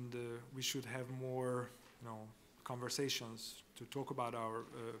 and we should have more, you know, conversations to talk about our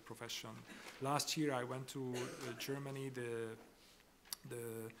profession. Last year, I went to Germany, the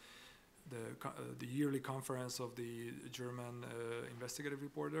yearly conference of the German investigative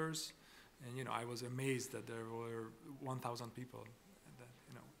reporters, and you know, I was amazed that there were 1,000 people. And that,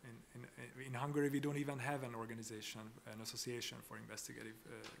 you know, in Hungary, we don't even have an organization, an association for investigative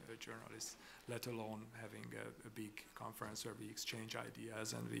journalists, let alone having a big conference where we exchange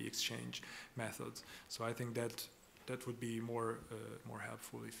ideas and we exchange methods. So I think that would be more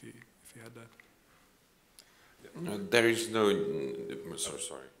helpful if we had that. No, there is no.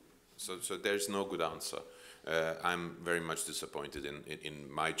 Sorry. So there's no good answer. I'm very much disappointed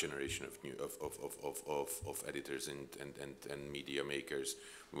in my generation of editors and media makers,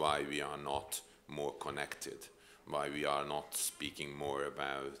 why we are not more connected, why we are not speaking more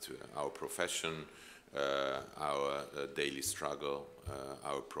about our profession, our daily struggle,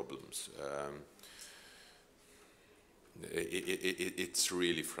 our problems. It's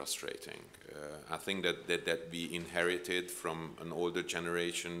really frustrating. I think that we inherited from an older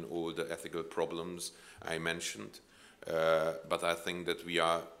generation all the ethical problems I mentioned, but I think that we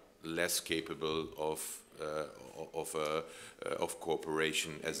are less capable of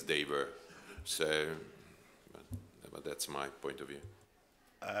cooperation as they were. So, but that's my point of view.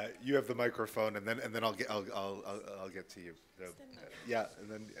 You have the microphone, and then I'll get to you. So, yeah, and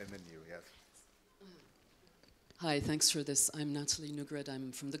then you, yes. Hi, thanks for this. I'm Natalie Nugred.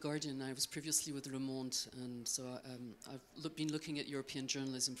 I'm from The Guardian. I was previously with Le Monde, and so I've been looking at European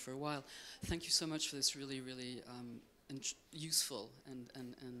journalism for a while. Thank you so much for this really, really useful and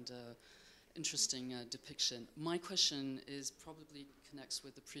interesting depiction. My question is probably connects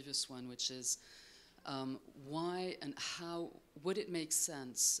with the previous one, which is why and how would it make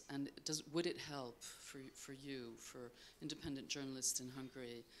sense, and would it help for you, for independent journalists in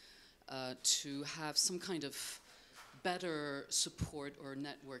Hungary, to have some kind of better support or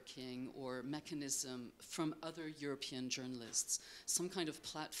networking or mechanism from other European journalists, some kind of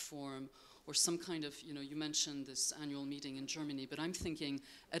platform or some kind of, you know, you mentioned this annual meeting in Germany, but I'm thinking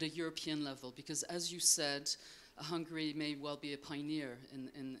at a European level, because as you said, Hungary may well be a pioneer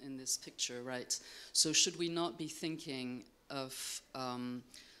in this picture, right? So should we not be thinking of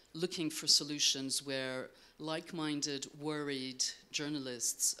looking for solutions where like-minded, worried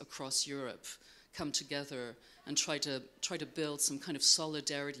journalists across Europe come together and try to build some kind of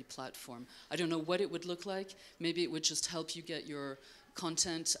solidarity platform? I don't know what it would look like. Maybe it would just help you get your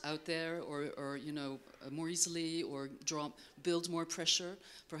content out there, or you know, more easily, or build more pressure.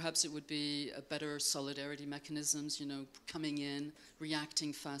 Perhaps it would be a better solidarity mechanisms, you know, coming in,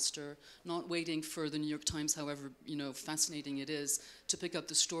 reacting faster, not waiting for the New York Times, however, you know, fascinating it is, to pick up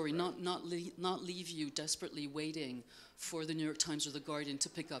the story, right. not leave you desperately waiting for the New York Times or the Guardian to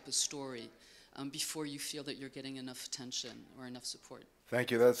pick up a story before you feel that you're getting enough attention or enough support. Thank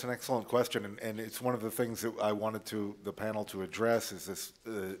you. That's an excellent question, and it's one of the things that I wanted the panel to address is this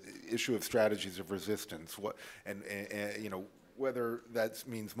issue of strategies of resistance. And you know, whether that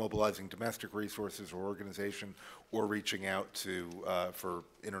means mobilizing domestic resources or organization, or reaching out to for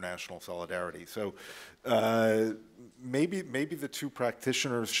international solidarity. So maybe the two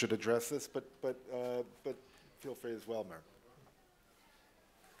practitioners should address this, but feel free as well, Mar.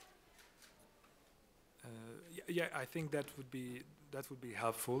 Yeah, I think that would be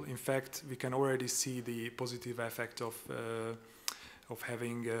helpful. In fact, we can already see the positive effect of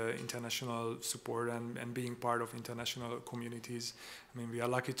having international support and being part of international communities. I mean, we are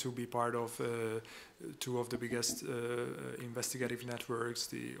lucky to be part of two of the biggest investigative networks,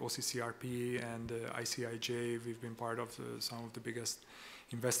 the OCCRP and ICIJ. We've been part of some of the biggest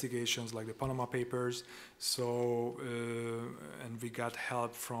investigations like the Panama Papers. So, and we got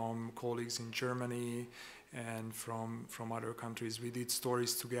help from colleagues in Germany and from other countries. We did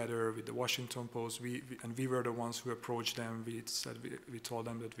stories together with the Washington Post, and we were the ones who approached them. We told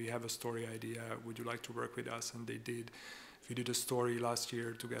them that we have a story idea, would you like to work with us? And they did. We did a story last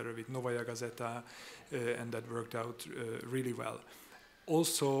year together with Novaya Gazeta, and that worked out really well.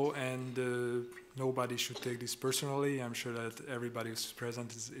 Also, and nobody should take this personally, I'm sure that everybody who's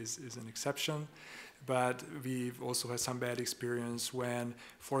present is an exception, but we've also had some bad experience when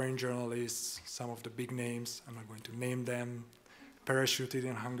foreign journalists, some of the big names, I'm not going to name them, parachuted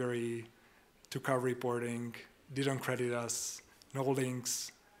in Hungary, took our reporting, didn't credit us, no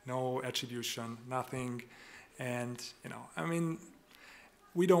links, no attribution, nothing. And, you know, I mean,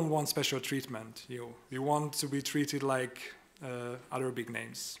 we don't want special treatment. We want to be treated like other big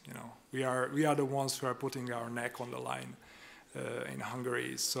names. You know, we are the ones who are putting our neck on the line in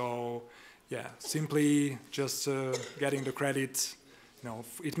Hungary. So, yeah, simply just getting the credit. You know,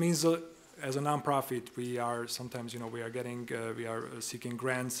 it means as a nonprofit, we are sometimes, you know, we are seeking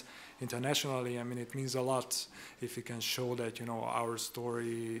grants internationally. I mean, it means a lot if we can show that, you know, our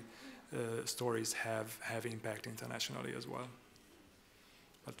stories have impact internationally as well.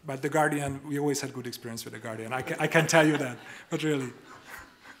 But the Guardian, we always had good experience with the Guardian. I can tell you that, but really.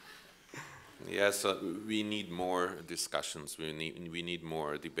 Yes, we need more discussions. We need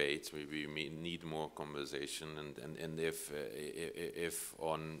more debates. We need more conversation. And if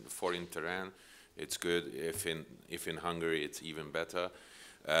on foreign terrain, it's good. If in Hungary, it's even better.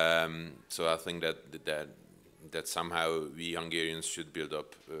 So I think that somehow we Hungarians should build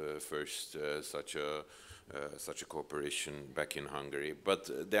up first such a cooperation back in Hungary.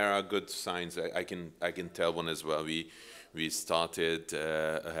 But there are good signs. I can tell one as well. We started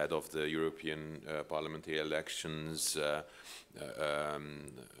ahead of the European parliamentary elections a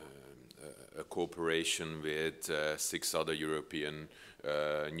cooperation with 6 other European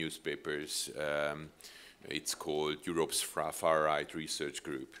newspapers. It's called Europe's Far Right Research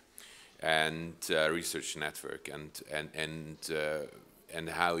Group and Research Network, and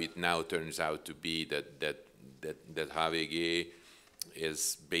how it now turns out to be that HVG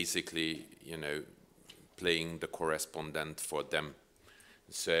is basically, you know, playing the correspondent for them.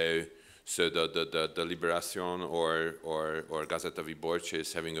 So the Liberation or Gazeta Wyborcza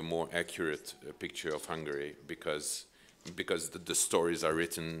is having a more accurate picture of Hungary because the stories are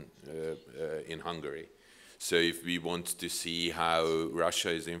written in Hungary. So if we want to see how Russia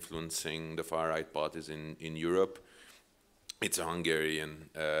is influencing the far-right parties in Europe, it's a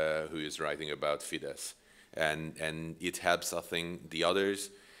Hungarian who is writing about Fidesz. And it helps, I think, the others,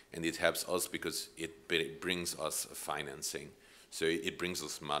 and it helps us because it brings us financing. So it brings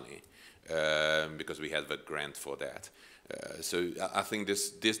us money because we have a grant for that. So I think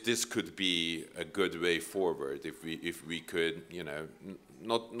this could be a good way forward if we could, you know,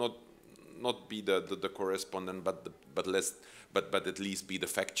 not be the correspondent, but at least be the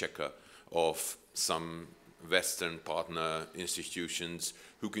fact checker of some Western partner institutions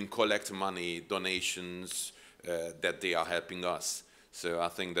who can collect money, donations that they are helping us. So I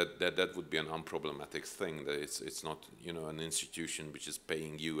think that would be an unproblematic thing. That it's not, you know, an institution which is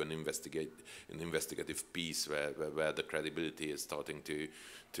paying you an investigative piece where the credibility is starting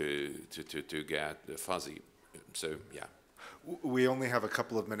to get fuzzy. So yeah. We only have a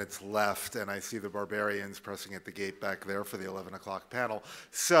couple of minutes left, and I see the barbarians pressing at the gate back there for the 11 o'clock panel.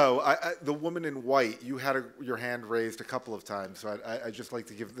 So the woman in white, you had your hand raised a couple of times, so I'd just like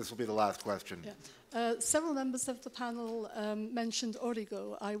to give, this will be the last question. Yeah. Several members of the panel mentioned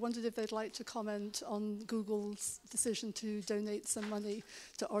Origo. I wondered if they'd like to comment on Google's decision to donate some money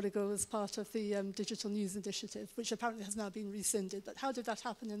to Origo as part of the Digital News Initiative, which apparently has now been rescinded. But how did that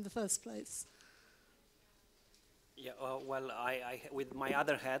happen in the first place? Yeah, well, I with my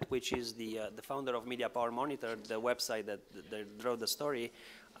other hat, which is the founder of Media Power Monitor, the website that wrote the story,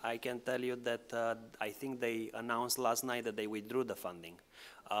 I can tell you that I think they announced last night that they withdrew the funding.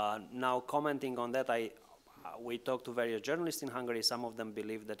 Now, commenting on that, we talked to various journalists in Hungary. Some of them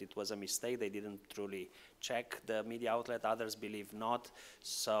believe that it was a mistake. They didn't truly check the media outlet. Others believe not.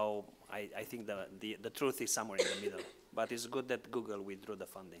 So I think the truth is somewhere in the middle. But it's good that Google withdrew the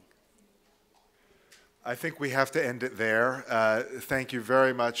funding. I think we have to end it there. Thank you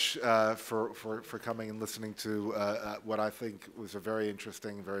very much for coming and listening to what I think was a very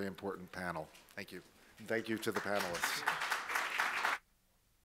interesting, very important panel. Thank you. And thank you to the panelists.